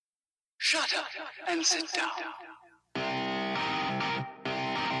Shut up and sit down.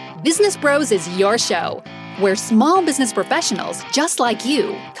 Business Bros is your show, where small business professionals just like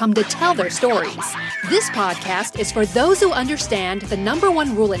you come to tell their stories. This podcast is for those who understand the number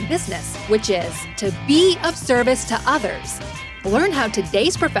one rule in business, which is to be of service to others. Learn how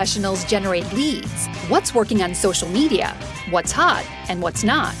today's professionals generate leads, what's working on social media, what's hot and what's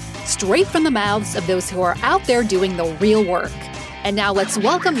not, straight from the mouths of those who are out there doing the real work. And now let's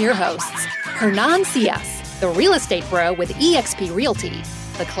welcome your hosts, Hernan Cias, the real estate bro with eXp Realty,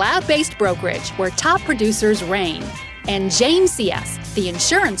 the cloud-based brokerage where top producers reign, and James Cias, the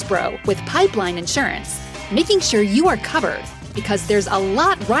insurance bro with Pipeline Insurance, making sure you are covered because there's a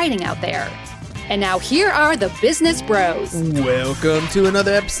lot riding out there. And now here are the Business Bros. Welcome to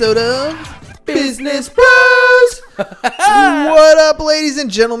another episode of Business Bros. What up, ladies and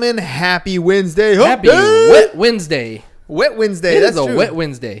gentlemen? Happy Wednesday. Happy Wet Wednesday. Wet Wednesday. It That's is a true. wet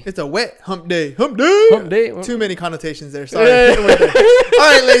Wednesday. It's a wet hump day. Hump day. Hump day. Too many connotations there. Sorry. All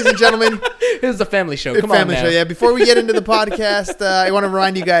right, ladies and gentlemen. This is a family show. Come Family on show. now. Yeah. Before we get into the podcast, I want to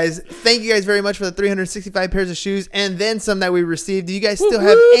remind you guys, thank you guys very much for the 365 pairs of shoes and then some that we received. Do you guys still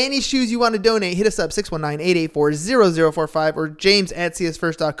have any shoes you want to donate? Hit us up, 619-884-0045 or James at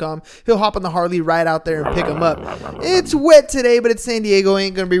csfirst.com. He'll hop on the Harley right out there and pick them up. It's wet today, but it's San Diego.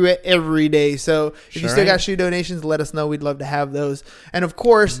 Ain't going to be wet every day. So if you still got shoe donations, let us know. We'd love to have those. And of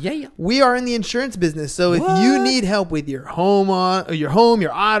course, we are in the insurance business. So if you need help with your home,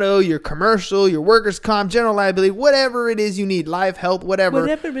 your auto, your commercial, your workers' comp, general liability, whatever it is you need, life, health, whatever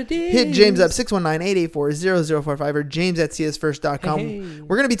it is. Hit James up, 619-884-0045 or James at csfirst.com.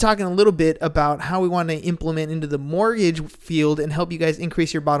 We're going to be talking a little bit about how we want to implement into the mortgage field and help you guys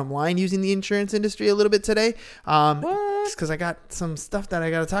increase your bottom line using the insurance industry a little bit today. Just because I got some stuff that I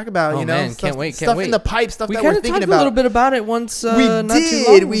got to talk about. Man, stuff, can't wait. Stuff in the pipe, stuff we that we're thinking talked about. a little bit about it once.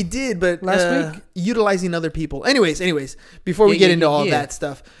 We did, but last week, utilizing other people. Anyways, before we get into all that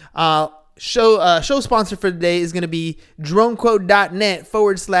stuff, show sponsor for today is going to be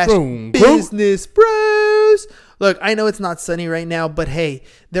dronequote.net/business bros. Look, I know it's not sunny right now, but hey,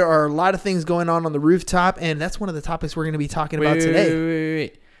 there are a lot of things going on the rooftop, and that's one of the topics we're going to be talking about today.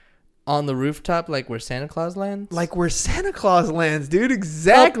 Wait. On the rooftop, like where Santa Claus lands? Like where Santa Claus lands, dude.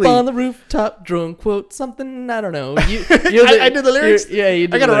 Exactly. Up on the rooftop, drone quote something. I don't know. I did the lyrics? You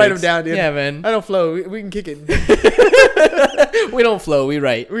did. I got to write them down, dude. Yeah, man. I don't flow. We can kick it. We don't flow. We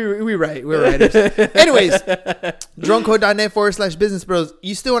write. We write. We're writers. Anyways, dronequote.net/business bros.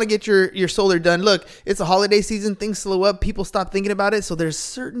 You still want to get your solar done. Look, it's a holiday season. Things slow up. People stop thinking about it. So there's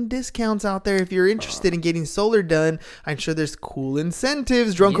certain discounts out there if you're interested in getting solar done. I'm sure there's cool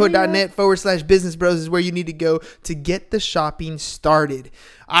incentives. dronequote.net/business bros is where you need to go to get the shopping started.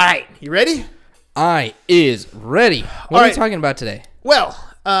 All right. You ready? I is ready. What are we talking about today? Well,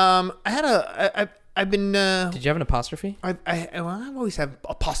 I've been. Did you have an apostrophe? I always have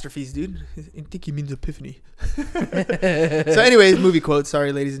apostrophes, dude. I think he means epiphany. So, anyways, movie quotes.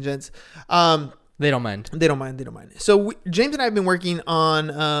 Sorry, ladies and gents. They don't mind. They don't mind. So James and I have been working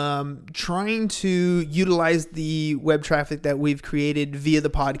on trying to utilize the web traffic that we've created via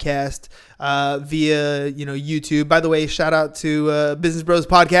the podcast, via YouTube. By the way, shout out to Business Bros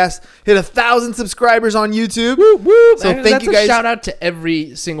Podcast. Hit 1,000 subscribers on YouTube. Whoop, whoop. So thank you guys. Shout out to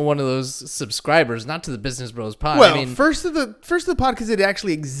every single one of those subscribers, not to the Business Bros Pod. Well, first of the pod because it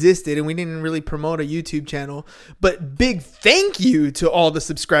actually existed and we didn't really promote a YouTube channel. But big thank you to all the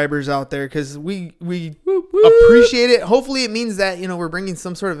subscribers out there because we appreciate it. Hopefully it means that we're bringing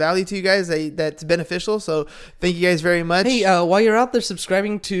some sort of value to you guys that's beneficial. So thank you guys very much. Hey, while you're out there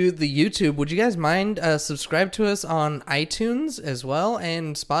subscribing to the YouTube, would you guys mind subscribe to us on iTunes as well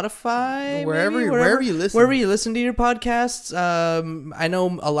and Spotify, wherever you listen, wherever you listen to your podcasts. I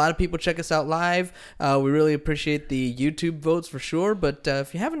know a lot of people check us out live. We really appreciate the YouTube votes for sure. But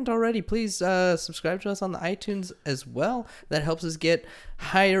if you haven't already, please subscribe to us on the iTunes as well. That helps us get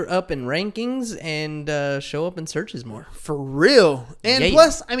higher up in rankings and show up in searches more. For real. And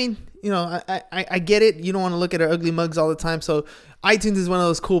plus, I mean, I get it. You don't want to look at our ugly mugs all the time. So iTunes is one of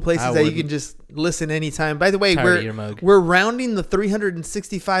those cool places that you can just listen anytime. By the way, we're rounding the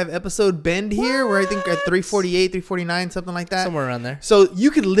 365 episode bend here. Where I think at 348, 349, something like that. Somewhere around there. So you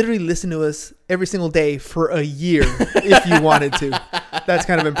could literally listen to us every single day for a year if you wanted to. That's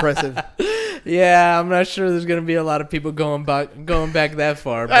kind of impressive. Yeah, I'm not sure there's going to be a lot of people going back that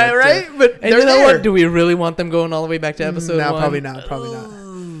far. But, right? But and you know what? Do we really want them going all the way back to episode 1? Probably not.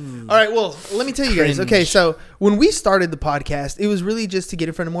 All right, well, let me tell you guys. Okay, so when we started the podcast, it was really just to get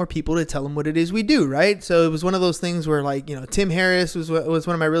in front of more people to tell them what it is we do, right? So it was one of those things where, like, you know, Tim Harris was one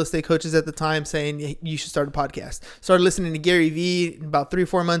of my real estate coaches at the time saying, you should start a podcast. Started listening to Gary Vee about 3 or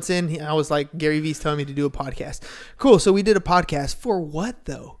 4 months in. I was like, Gary Vee's telling me to do a podcast. Cool, so we did a podcast. For what,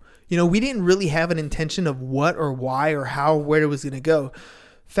 though? You know, we didn't really have an intention of what or why or how, where it was going to go.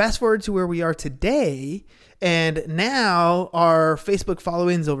 Fast forward to where we are today, and now our Facebook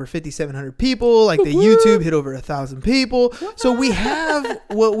following is over 5,700 people. Like the YouTube hit over 1,000 people. So we have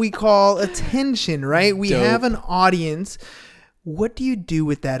what we call attention, right? We have an audience. What do you do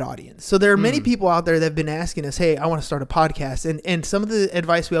with that audience? So there are many people out there that have been asking us, hey, I want to start a podcast. And some of the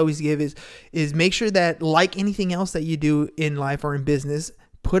advice we always give is make sure that, like anything else that you do in life or in business,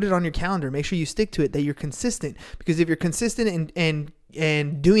 put it on your calendar. Make sure you stick to it, that you're consistent. Because if you're consistent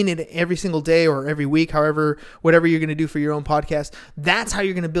and doing it every single day or every week, whatever you're going to do for your own podcast, that's how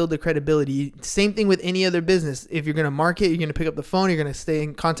you're going to build the credibility. Same thing with any other business. If you're going to market, you're going to pick up the phone, you're going to stay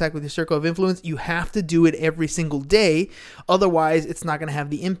in contact with your circle of influence. You have to do it every single day. Otherwise, it's not going to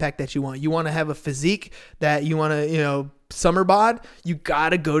have the impact that you want. You want to have a physique that you want to, summer bod, you got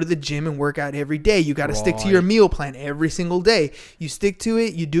to go to the gym and work out every day. You got to stick to your meal plan every single day. You stick to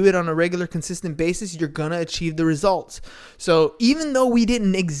it, you do it on a regular, consistent basis, you're going to achieve the results. So even though we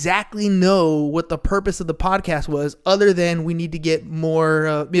didn't exactly know what the purpose of the podcast was, other than we need to get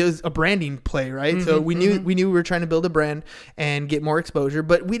more, it was a branding play, right? So we knew we were trying to build a brand and get more exposure,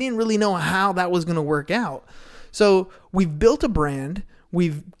 but we didn't really know how that was going to work out. So we've built a brand.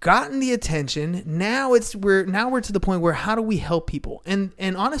 We've gotten the attention. Now we're to the point where how do we help people? And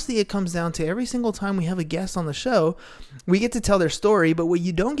honestly, it comes down to every single time we have a guest on the show, we get to tell their story. But what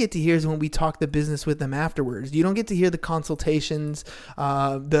you don't get to hear is when we talk the business with them afterwards. You don't get to hear the consultations,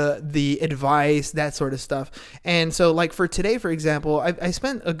 the advice, that sort of stuff. And so, like for today, for example, I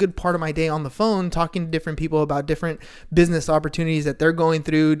spent a good part of my day on the phone talking to different people about different business opportunities that they're going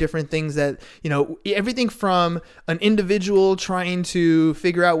through, different things that, everything from an individual trying to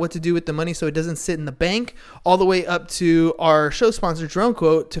figure out what to do with the money so it doesn't sit in the bank, all the way up to our show sponsor Drone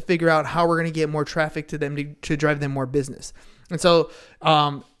Quote to figure out how we're going to get more traffic to them to drive them more business. And so,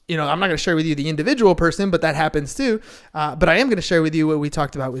 I'm not going to share with you the individual person, but that happens too. But I am going to share with you what we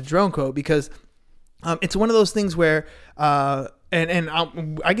talked about with Drone Quote, because it's one of those things where,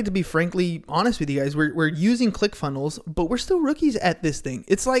 I get to be frankly honest with you guys. We're using ClickFunnels, but we're still rookies at this thing.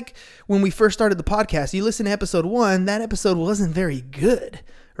 It's like when we first started the podcast, you listen to episode 1, that episode wasn't very good,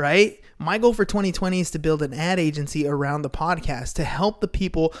 right? My goal for 2020 is to build an ad agency around the podcast to help the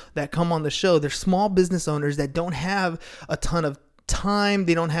people that come on the show. They're small business owners that don't have a ton of time.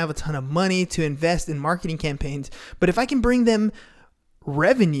 They don't have a ton of money to invest in marketing campaigns. But if I can bring them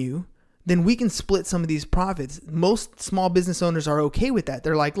revenue, then we can split some of these profits. Most small business owners are okay with that.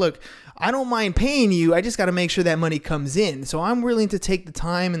 They're like, look, I don't mind paying you. I just got to make sure that money comes in. So I'm willing to take the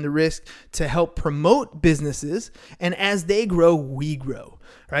time and the risk to help promote businesses. And as they grow, we grow,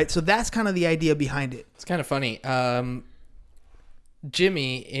 right? So that's kind of the idea behind it. It's kind of funny.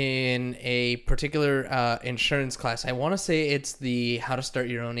 Jimmy, in a particular insurance class, I want to say it's the How to Start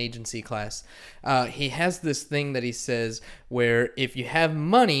Your Own Agency class. He has this thing that he says where if you have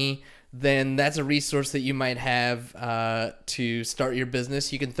money, then that's a resource that you might have to start your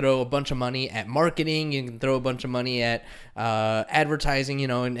business. You can throw a bunch of money at marketing. You can throw a bunch of money at advertising,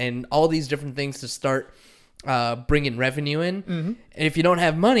 and all these different things to start bringing revenue in. Mm-hmm. And if you don't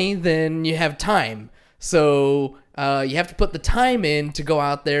have money, then you have time. So you have to put the time in to go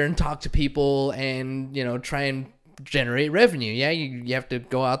out there and talk to people and, try and generate revenue. Yeah, you have to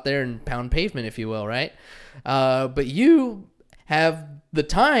go out there and pound pavement, if you will, right? But you have the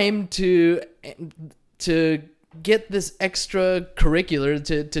time to get this extra curricular,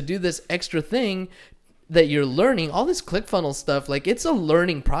 to do this extra thing that you're learning. All this ClickFunnels stuff, like, it's a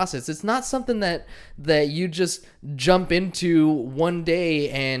learning process. It's not something that you just jump into one day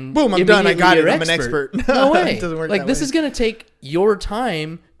and boom, I'm done. I got it. I'm an expert. No way. It doesn't work like, that this way. is going to take your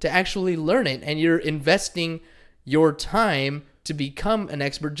time to actually learn it, and you're investing your time to become an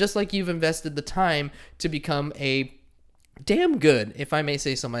expert, just like you've invested the time to become a damn good, if I may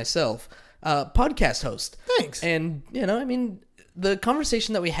say so myself, podcast host. Thanks. And, the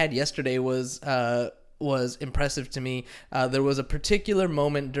conversation that we had yesterday was impressive to me. There was a particular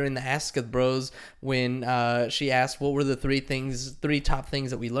moment during the Ask of the Bros when she asked what were the three top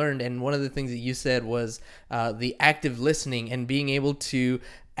things that we learned, and one of the things that you said was the active listening and being able to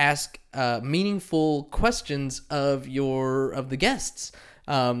ask meaningful questions of the guests.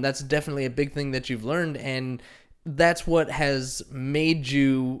 That's definitely a big thing that you've learned, and that's what has made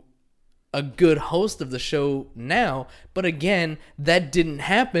you a good host of the show now. But again, that didn't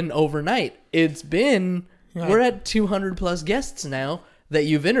happen overnight. It's been, we're at 200 plus guests now that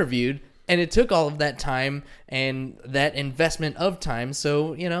you've interviewed, and it took all of that time and that investment of time.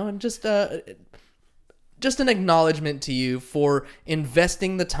 So, just an acknowledgement to you for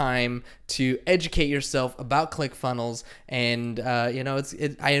investing the time to educate yourself about ClickFunnels, and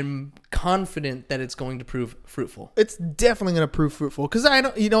I am confident that it's going to prove fruitful. It's definitely going to prove fruitful because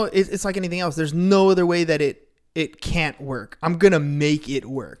it's like anything else. There's no other way that it can't work. I'm going to make it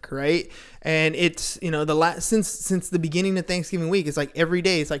work, right? And it's, since the beginning of Thanksgiving week, it's like every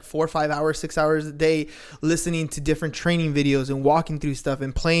day, it's like 4 or 5 hours, 6 hours a day, listening to different training videos and walking through stuff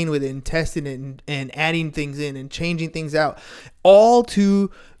and playing with it and testing it and adding things in and changing things out, all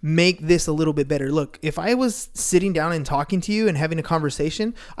to make this a little bit better. Look, if I was sitting down and talking to you and having a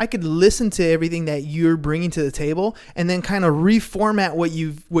conversation, I could listen to everything that you're bringing to the table and then kind of reformat what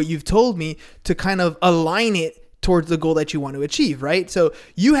you've told me to kind of align it towards the goal that you want to achieve, right? So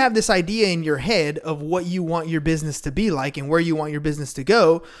you have this idea in your head of what you want your business to be like and where you want your business to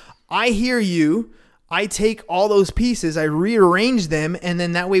go. I hear you. I take all those pieces, I rearrange them, and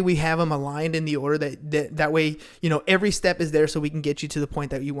then that way we have them aligned in the order that way, every step is there so we can get you to the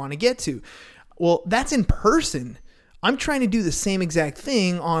point that you want to get to. Well, that's in person. I'm trying to do the same exact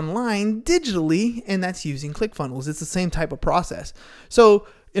thing online digitally, and that's using ClickFunnels. It's the same type of process. So,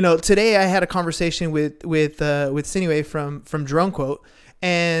 today I had a conversation with Sinuhe from DroneQuote,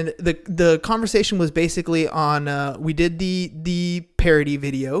 and the conversation was basically on we did the parody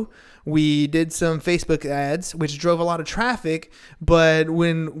video. We did some Facebook ads, which drove a lot of traffic, but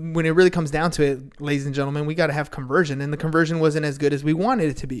when it really comes down to it, ladies and gentlemen, we got to have conversion, and the conversion wasn't as good as we wanted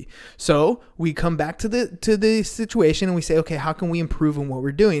it to be. So we come back to the situation and we say, okay, how can we improve on what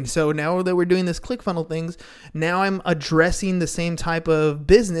we're doing? So now that we're doing this ClickFunnels things, now I'm addressing the same type of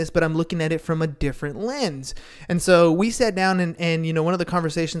business, but I'm looking at it from a different lens. And so we sat down and one of the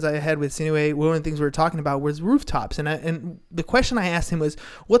conversations I had with Sinuhe, one of the things we were talking about was rooftops. And the question I asked him was,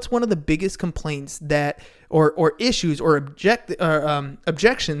 what's one of the biggest complaints that or issues or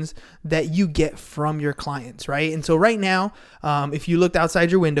objections that you get from your clients, right? And so right now, if you looked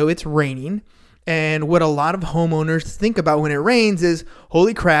outside your window, it's raining. And what a lot of homeowners think about when it rains is,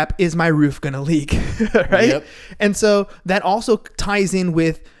 holy crap, is my roof going to leak? Right? Yep. And so that also ties in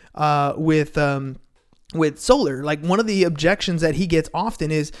with solar. Like, one of the objections that he gets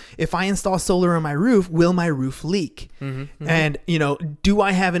often is, if I install solar on my roof, will my roof leak? Mm-hmm. And, do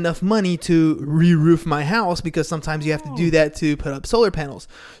I have enough money to re-roof my house? Because sometimes you have to do that to put up solar panels.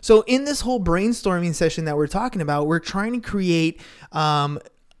 So in this whole brainstorming session that we're talking about, we're trying to create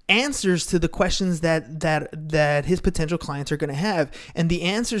answers to the questions that his potential clients are going to have. And the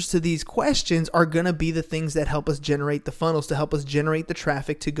answers to these questions are going to be the things that help us generate the funnels, to help us generate the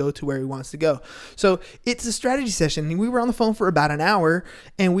traffic to go to where he wants to go. So it's a strategy session. We were on the phone for about an hour,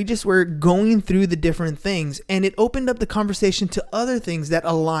 and we just were going through the different things, and it opened up the conversation to other things that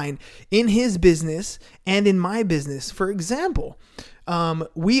align in his business and in my business. For example,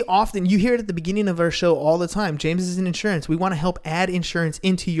 you hear it at the beginning of our show all the time. James is in insurance. We want to help add insurance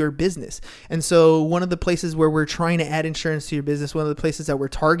into your business. And so one of the places where we're trying to add insurance to your business, one of the places that we're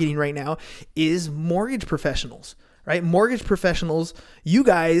targeting right now is mortgage professionals, right? Mortgage professionals, you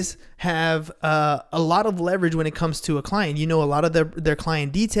guys have a lot of leverage when it comes to a client. You know a lot of their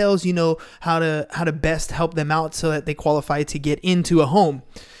client details. You know how to best help them out so that they qualify to get into a home.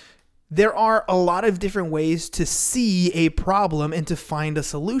 There are a lot of different ways to see a problem and to find a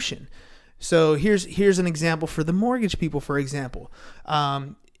solution. So here's an example for the mortgage people, for example.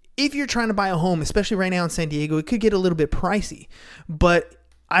 If you're trying to buy a home, especially right now in San Diego, it could get a little bit pricey. But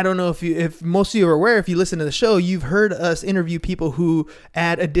I don't know if most of you are aware, if you listen to the show, you've heard us interview people who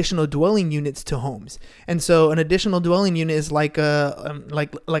add additional dwelling units to homes. And so an additional dwelling unit is like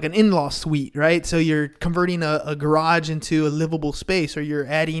an in-law suite, right? So you're converting a garage into a livable space, or you're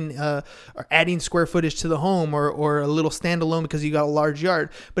adding square footage to the home, or a little standalone because you got a large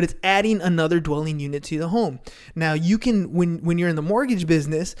yard, but it's adding another dwelling unit to the home. Now you can, when you're in the mortgage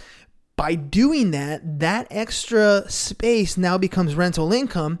business, by doing that extra space now becomes rental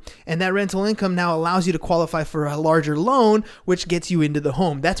income, and that rental income now allows you to qualify for a larger loan, which gets you into the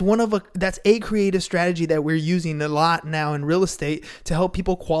home. That's a creative strategy that we're using a lot now in real estate to help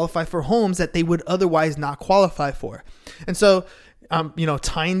people qualify for homes that they would otherwise not qualify for. And so,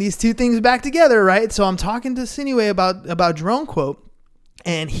 tying these two things back together, right? So I'm talking to Sinuhe about DroneQuote.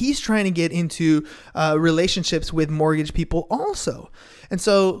 And he's trying to get into relationships with mortgage people also. And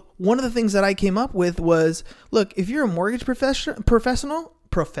so one of the things that I came up with was, look, if you're a mortgage professional,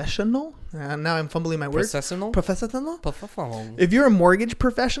 Now I'm fumbling my words. Professional? Professional. If you're a mortgage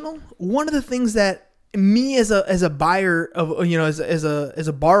professional, one of the things that me as a buyer of, you know, as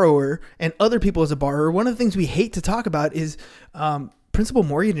a borrower and other people as a borrower, one of the things we hate to talk about is principal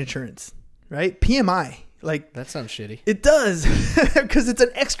mortgage insurance, right? PMI. Like, that sounds shitty. It does, because it's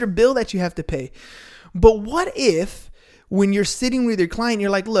an extra bill that you have to pay. But what if when you're sitting with your client, you're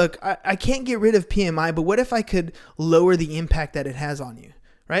like, look, I can't get rid of PMI, but what if I could lower the impact that it has on you,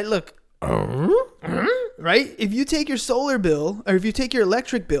 right? Look, right? If you take your solar bill or if you take your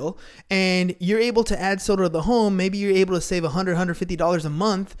electric bill and you're able to add solar to the home, maybe you're able to save $100, $150 a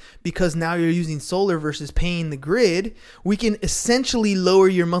month because now you're using solar versus paying the grid. We can essentially lower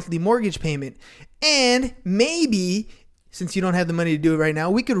your monthly mortgage payment. And maybe, since you don't have the money to do it right now,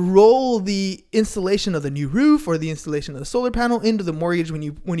 we could roll the installation of the new roof or the installation of the solar panel into the mortgage when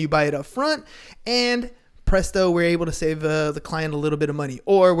you buy it up front, and presto, we're able to save the client a little bit of money,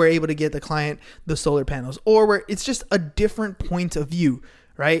 or we're able to get the client the solar panels, or it's just a different point of view,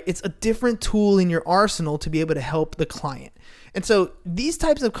 right? It's a different tool in your arsenal to be able to help the client. And so these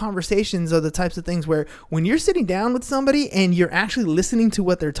types of conversations are the types of things where when you're sitting down with somebody and you're actually listening to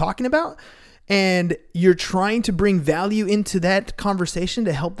what they're talking about, and you're trying to bring value into that conversation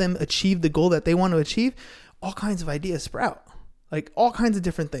to help them achieve the goal that they want to achieve, all kinds of ideas sprout, like all kinds of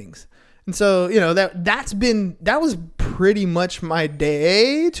different things. And so, you know, that was pretty much my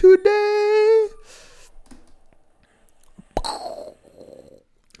day today.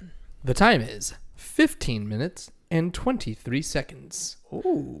 The time is 15 minutes and 23 seconds.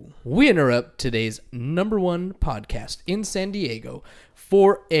 Ooh. We interrupt today's #1 podcast in San Diego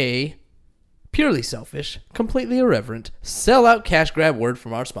for a purely selfish, completely irreverent, sellout cash grab word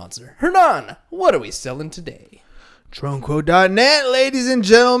from our sponsor. Hernan, what are we selling today? DroneQuote.net, ladies and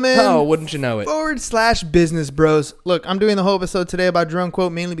gentlemen. Oh, wouldn't you know it? /business bros. Look, I'm doing the whole episode today about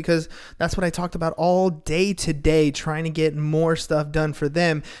DroneQuote mainly because that's what I talked about all day today, trying to get more stuff done for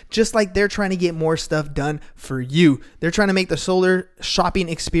them, just like they're trying to get more stuff done for you. They're trying to make the solar shopping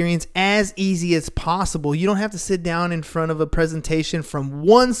experience as easy as possible. You don't have to sit down in front of a presentation from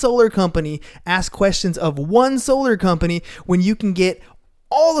one solar company, ask questions of one solar company, when you can get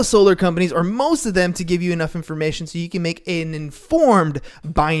all the solar companies or most of them to give you enough information so you can make an informed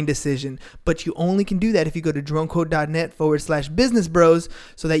buying decision. But you only can do that if you go to DroneQuote.net /business bros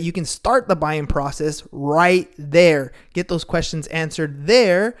so that you can start the buying process right there. Get those questions answered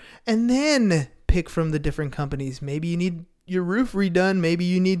there and then pick from the different companies. Maybe you need your roof redone. Maybe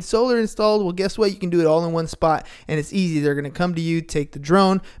you need solar installed. Well, guess what? You can do it all in one spot and it's easy. They're going to come to you, take the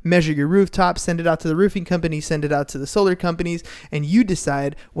drone, measure your rooftop, send it out to the roofing company, send it out to the solar companies, and you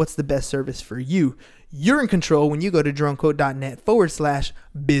decide what's the best service for you. You're in control when you go to DroneQuote.net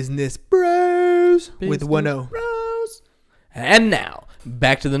 /business bros with 1 O. Bros. And now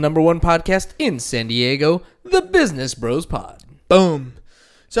back to the #1 podcast in San Diego, the Business Bros Pod. Boom.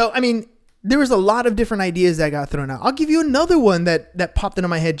 So, I mean, there was a lot of different ideas that got thrown out. I'll give you another one that popped into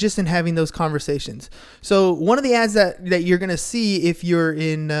my head just in having those conversations. So one of the ads that you're going to see if you're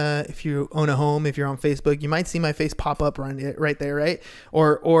if you own a home, if you're on Facebook, you might see my face pop up right there, right?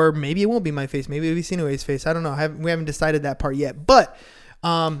 Or maybe it won't be my face. Maybe it'll be Sinue's face. I don't know. We haven't decided that part yet. But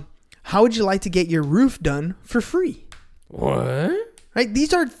how would you like to get your roof done for free? What? Right?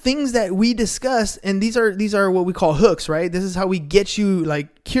 These are things that we discuss, and these are what we call hooks, right? This is how we get you like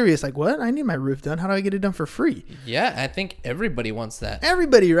curious, like, what? I need my roof done. How do I get it done for free? Yeah, I think everybody wants that.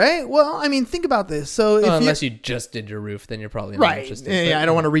 Everybody, right? Well, I mean, think about this. So unless you just did your roof, then you're probably not interested. Yeah, I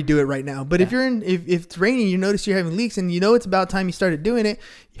don't want to redo it right now. But if it's raining, you notice you're having leaks, and you know it's about time you started doing it.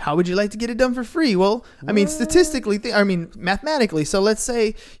 How would you like to get it done for free? Well, I mean, mathematically. So let's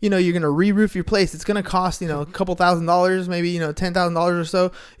say, you're going to re-roof your place. It's going to cost, a couple $1,000s, maybe, $10,000 or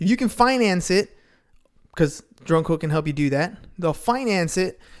so. If you can finance it, because DroneQuote can help you do that. They'll finance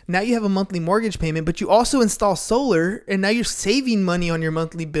it. Now you have a monthly mortgage payment, but you also install solar, and now you're saving money on your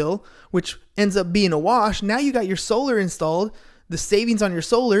monthly bill, which ends up being a wash. Now you got your solar installed. The savings on your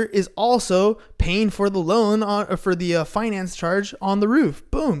solar is also paying for the loan for the finance charge on the roof.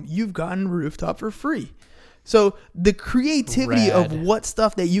 Boom, you've gotten rooftop for free. So the creativity of what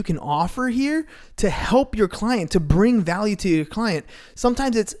stuff that you can offer here to help your client, to bring value to your client.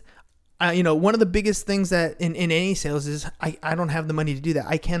 Sometimes it's, one of the biggest things that in any sales is I don't have the money to do that.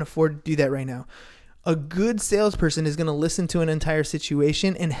 I can't afford to do that right now. A good salesperson is going to listen to an entire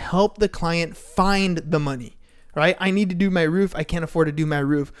situation and help the client find the money. Right? I need to do my roof. I can't afford to do my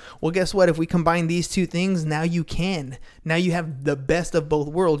roof. Well, guess what? If we combine these two things, now you can. Now you have the best of both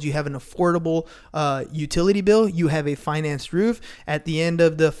worlds. You have an affordable utility bill. You have a financed roof. At the end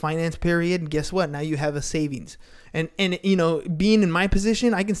of the finance period, guess what? Now you have a savings. And you know, being in my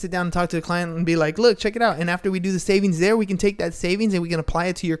position, I can sit down and talk to the client and be like, look, check it out. And after we do the savings there, we can take that savings and we can apply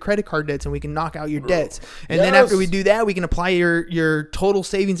it to your credit card debts and we can knock out your debts. And then after we do that, we can apply your total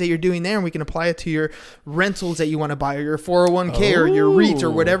savings that you're doing there and we can apply it to your rentals that you want to buy or your 401k or your REITs or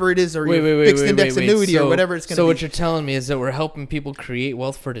whatever it is or your fixed index annuity or whatever it's going to be. So what you're telling me is that we're helping people create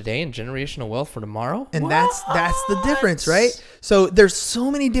wealth for today and generational wealth for tomorrow? And that's the difference, right? So there's so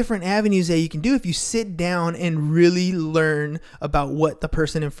many different avenues that you can do if you sit down and really learn about what the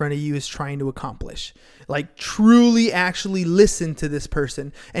person in front of you is trying to accomplish. Like truly actually listen to this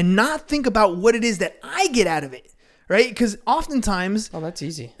person and not think about what it is that I get out of it. Right? Because oftentimes... Oh, that's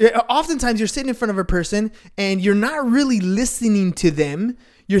easy. Oftentimes you're sitting in front of a person and you're not really listening to them.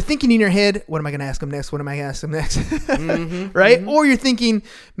 You're thinking in your head, what am I going to ask them next? What am I going to ask them next? Right? Mm-hmm. Or you're thinking,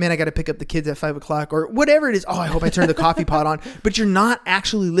 man, I got to pick up the kids at 5 o'clock or whatever it is. Oh, I hope I turn the coffee pot on. But you're not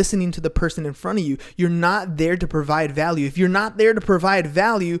actually listening to the person in front of you. You're not there to provide value. If you're not there to provide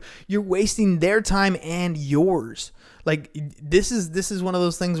value, you're wasting their time and yours. Like this is one of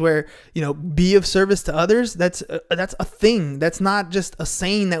those things where, you know, be of service to others. That's a thing. That's not just a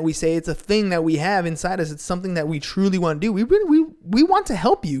saying that we say. It's a thing that we have inside us. It's something that we truly want to do. We want to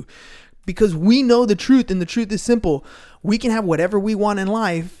help you because we know the truth, and the truth is simple. We can have whatever we want in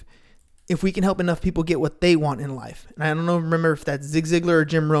life if we can help enough people get what they want in life. And I don't remember if that's Zig Ziglar or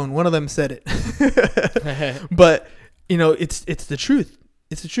Jim Rohn. One of them said it. But, you know, it's the truth.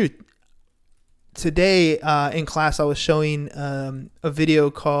 It's the truth. Today in class, I was showing a video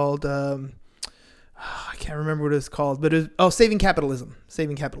called, I can't remember what it's called, but it was, Saving Capitalism,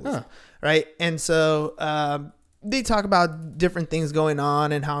 right? And so they talk about different things going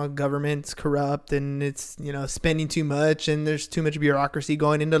on and how government's corrupt and it's, you know, spending too much and there's too much bureaucracy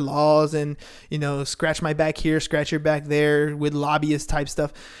going into laws and, you know, scratch my back here, scratch your back there with lobbyist type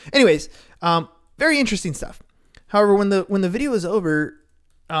stuff. Anyways, very interesting stuff. However, when the video was over,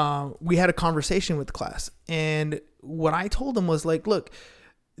 we had a conversation with the class, and what I told them was like, look,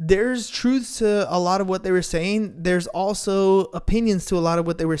 there's truths to a lot of what they were saying. There's also opinions to a lot of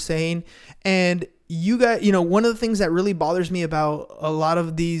what they were saying. And you got, you know, one of the things that really bothers me about a lot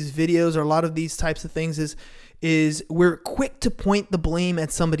of these videos or a lot of these types of things is we're quick to point the blame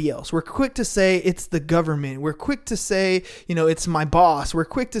at somebody else. We're quick to say it's the government. We're quick to say, you know, it's my boss. We're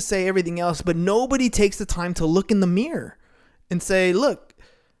quick to say everything else, but nobody takes the time to look in the mirror and say, look,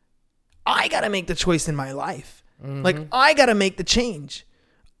 I got to make the choice in my life. Mm-hmm. Like, I got to make the change.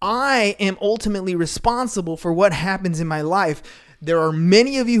 I am ultimately responsible for what happens in my life. There are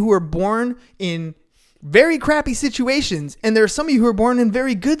many of you who are born in very crappy situations, and there are some of you who are born in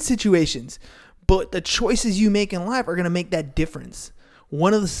very good situations. But the choices you make in life are going to make that difference.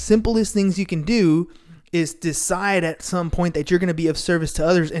 One of the simplest things you can do is decide at some point that you're going to be of service to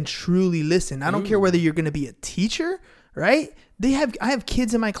others and truly listen. I don't care whether you're going to be a teacher, right? I have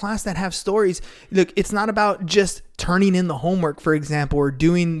kids in my class that have stories. Look, it's not about just turning in the homework, for example, or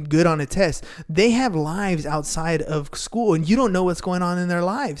doing good on a test. They have lives outside of school, and you don't know what's going on in their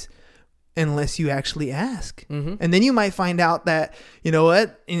lives unless you actually ask. Mm-hmm. And then you might find out that, you know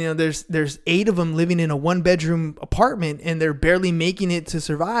what, you know, there's 8 of them living in a 1-bedroom apartment and they're barely making it to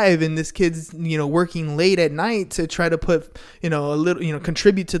survive. And this kid's, you know, working late at night to try to put, you know, a little, you know,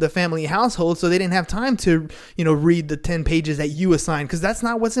 contribute to the family household. So they didn't have time to, you know, read the 10 pages that you assigned, because that's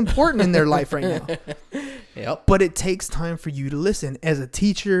not what's important in their life right now. Yep. But it takes time for you to listen as a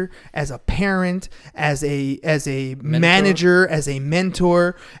teacher, as a parent, as a manager, as a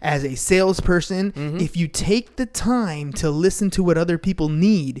mentor, as a salesperson. Mm-hmm. If you take the time to listen to what other people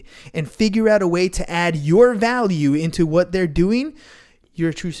need and figure out a way to add your value into what they're doing, you're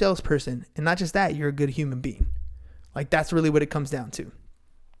a true salesperson. And not just that, you're a good human being. Like, that's really what it comes down to.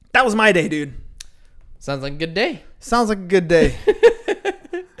 That was my day, dude. Sounds like a good day. Sounds like a good day.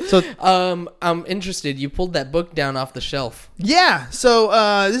 So, I'm interested. You pulled that book down off the shelf. Yeah. So,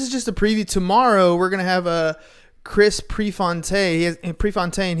 this is just a preview. Tomorrow, we're going to have Chris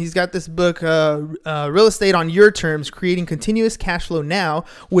Prefontaine. He's got this book, Real Estate on Your Terms, Creating Continuous Cash Flow Now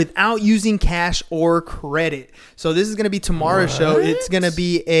Without Using Cash or Credit. So, this is going to be tomorrow's show. It's going to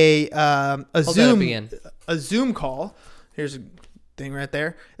be a Zoom call. Here's a thing right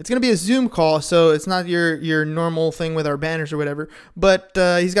there. It's going to be a Zoom call, so it's not your normal thing with our banners or whatever. But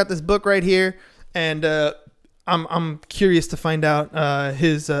he's got this book right here, and I'm curious to find out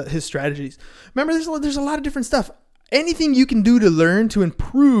his strategies. Remember, there's a lot of different stuff. Anything you can do to learn to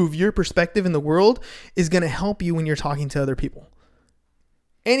improve your perspective in the world is going to help you when you're talking to other people.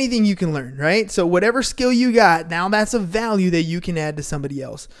 Anything you can learn, right? So whatever skill you got, now that's a value that you can add to somebody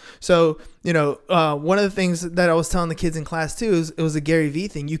else. So, one of the things that I was telling the kids in class too is it was a Gary Vee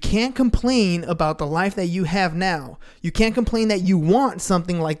thing. You can't complain about the life that you have now. You can't complain that you want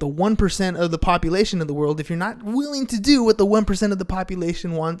something like the 1% of the population of the world if you're not willing to do what the 1% of the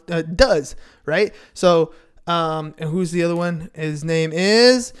population does, right? So, and who's the other one? His name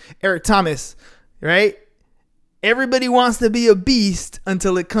is Eric Thomas, right? Everybody wants to be a beast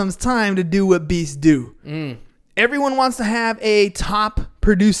until it comes time to do what beasts do. Everyone wants to have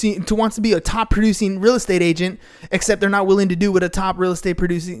wants to be a top producing real estate agent, except they're not willing to do what a top real estate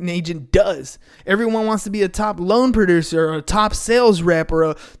producing agent does. Everyone wants to be a top loan producer or a top sales rep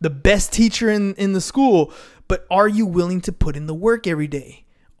or the best teacher in the school. But are you willing to put in the work every day?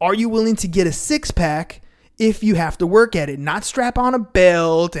 Are you willing to get a 6-pack if you have to work at it, not strap on a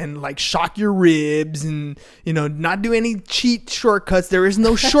belt and like shock your ribs and, not do any cheat shortcuts? There is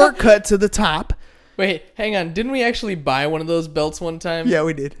no shortcut to the top. Wait, hang on. Didn't we actually buy one of those belts one time? Yeah,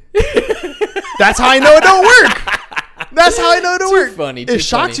 we did. That's how I know it don't work. That's how I know it don't work. Funny. It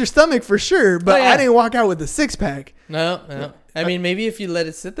shocks your stomach for sure, but yeah. I didn't walk out with a 6-pack. No. I mean, maybe if you let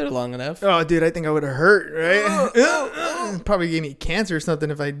it sit there long enough. Oh, dude, I think I would have hurt, right? Probably gave me cancer or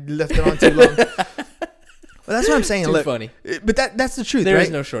something if I left it on too long. Well, that's what I'm saying. Too funny. But that's the truth, There right? is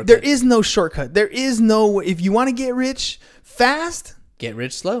no shortcut. There is no shortcut. There is no, if you want to get rich fast, get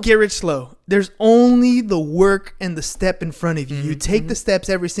rich slow. Get rich slow. There's only the work and the step in front of you. You take the steps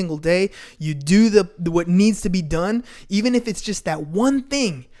every single day. You do what needs to be done, even if it's just that one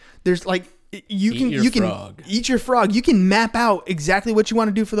thing. There's like, you can eat your frog. You can map out exactly what you want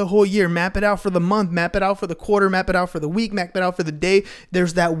to do for the whole year. Map it out for the month. Map it out for the quarter. Map it out for the week. Map it out for the day.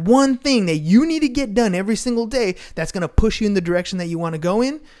 There's that one thing that you need to get done every single day that's going to push you in the direction that you want to go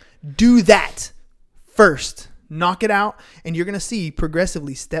in. Do that first. Knock it out, and you're going to see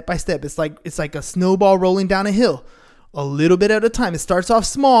progressively, step by step. It's like a snowball rolling down a hill. A little bit at a time. It starts off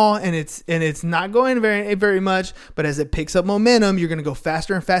small and it's not going very, very much, but as it picks up momentum, you're going to go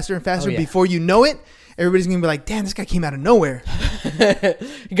faster and faster and faster. Before you know it, everybody's going to be like, damn, this guy came out of nowhere.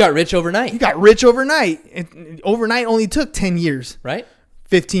 He got rich overnight. Overnight only took 10 years. Right?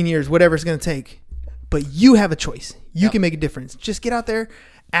 15 years, whatever it's going to take. But you have a choice. You can make a difference. Just get out there,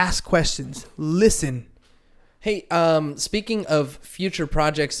 ask questions, listen. Hey, speaking of future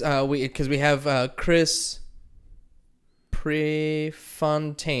projects, because we have Chris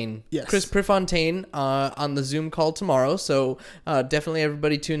Prefontaine. Yes. Chris Prefontaine on the Zoom call tomorrow. So definitely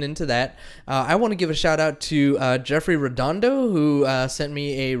everybody tune into that. I want to give a shout out to Jeffrey Redondo, who sent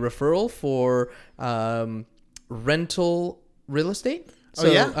me a referral for rental real estate.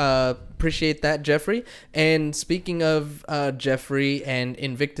 So appreciate that, Jeffrey. And speaking of Jeffrey and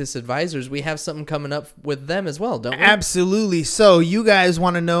Invictus Advisors, we have something coming up with them as well, don't we? Absolutely. So you guys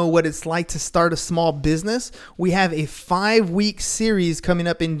want to know what it's like to start a small business? We have a 5-week series coming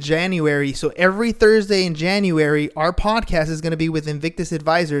up in January. So every Thursday in January, our podcast is going to be with Invictus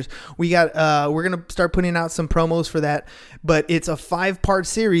Advisors. We're going to start putting out some promos for that, but it's a 5-part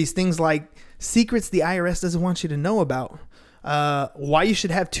series. Things like secrets the IRS doesn't want you to know about. Why you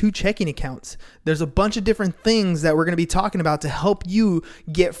should have 2 checking accounts. There's a bunch of different things that we're going to be talking about to help you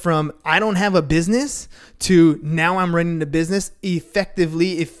get from I don't have a business to now I'm running a business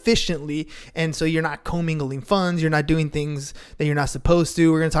effectively, efficiently. And so you're not commingling funds. You're not doing things that you're not supposed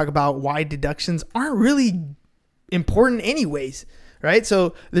to. We're going to talk about why deductions aren't really important anyways. Right?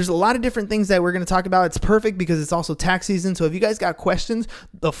 So there's a lot of different things that we're going to talk about. It's perfect because it's also tax season. So if you guys got questions,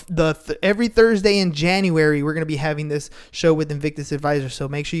 every Thursday in January, we're going to be having this show with Invictus Advisors. So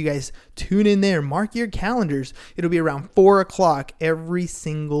make sure you guys tune in there. Mark your calendars. It'll be around 4:00 every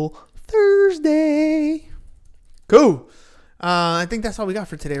single Thursday. Cool. I think that's all we got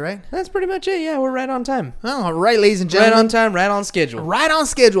for today, right? That's pretty much it. Yeah, we're right on time. All right, ladies and gentlemen. Right on time, right on schedule. Right on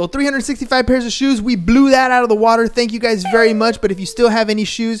schedule. 365 pairs of shoes. We blew that out of the water. Thank you guys very much. But if you still have any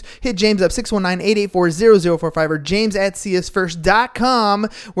shoes, hit James up 619-884-0045 or james@csfirst.com.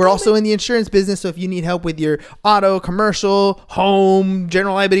 We're also in the insurance business, so if you need help with your auto, commercial, home,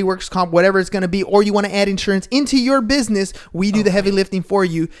 general liability, workers' comp, whatever it's going to be, or you want to add insurance into your business, we do the heavy lifting for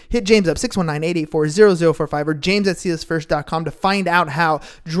you. Hit James up 619-884-0045 or james@csfirst.com to find out how.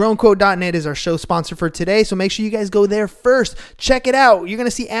 DroneCode.net is our show sponsor for today, so make sure you guys go there first. Check it out. You're going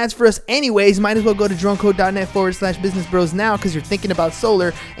to see ads for us anyways. Might as well go to DroneCode.net/Business Bros now because you're thinking about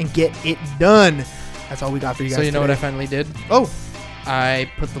solar and get it done. That's all we got for you guys So you know today. what I finally did? Oh, I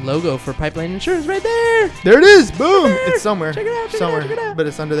put the logo for Pipeline Insurance right there. there it is. Boom. It's somewhere. Check it out, check it out, somewhere. check it out. But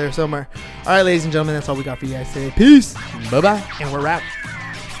it's under there somewhere. All right, ladies and gentlemen, that's all we got for you guys today. Peace. Bye-bye. And we're out.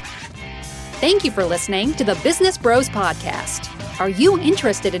 Thank you for listening to the Business Bros Podcast. Are you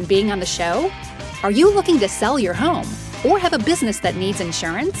interested in being on the show? Are you looking to sell your home or have a business that needs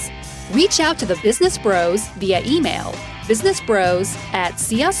insurance? Reach out to the Business Bros via email,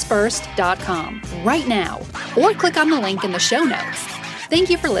 businessbros@seeusfirst.com right now, or click on the link in the show notes. Thank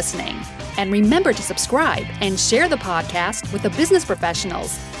you for listening. And remember to subscribe and share the podcast with the business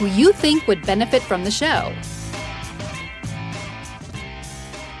professionals who you think would benefit from the show.